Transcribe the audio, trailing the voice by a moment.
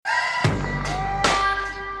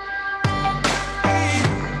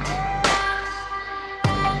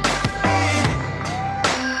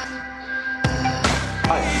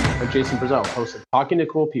Jason Brazel, host of Talking to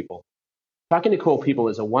Cool People. Talking to Cool People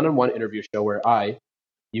is a one-on-one interview show where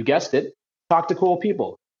you guessed it, talk to cool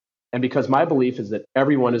people. And because my belief is that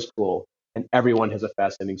everyone is cool and everyone has a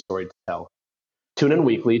fascinating story to tell. Tune in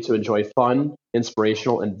weekly to enjoy fun,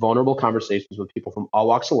 inspirational, and vulnerable conversations with people from all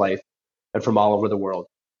walks of life and from all over the world.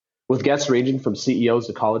 With guests ranging from CEOs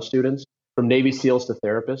to college students, from Navy SEALs to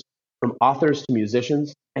therapists, from authors to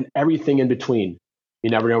musicians, and everything in between. You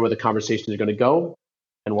never know where the conversation is going to go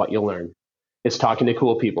and what you'll learn. It's Talking to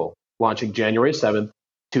Cool People, launching January 7th,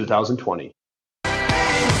 2020.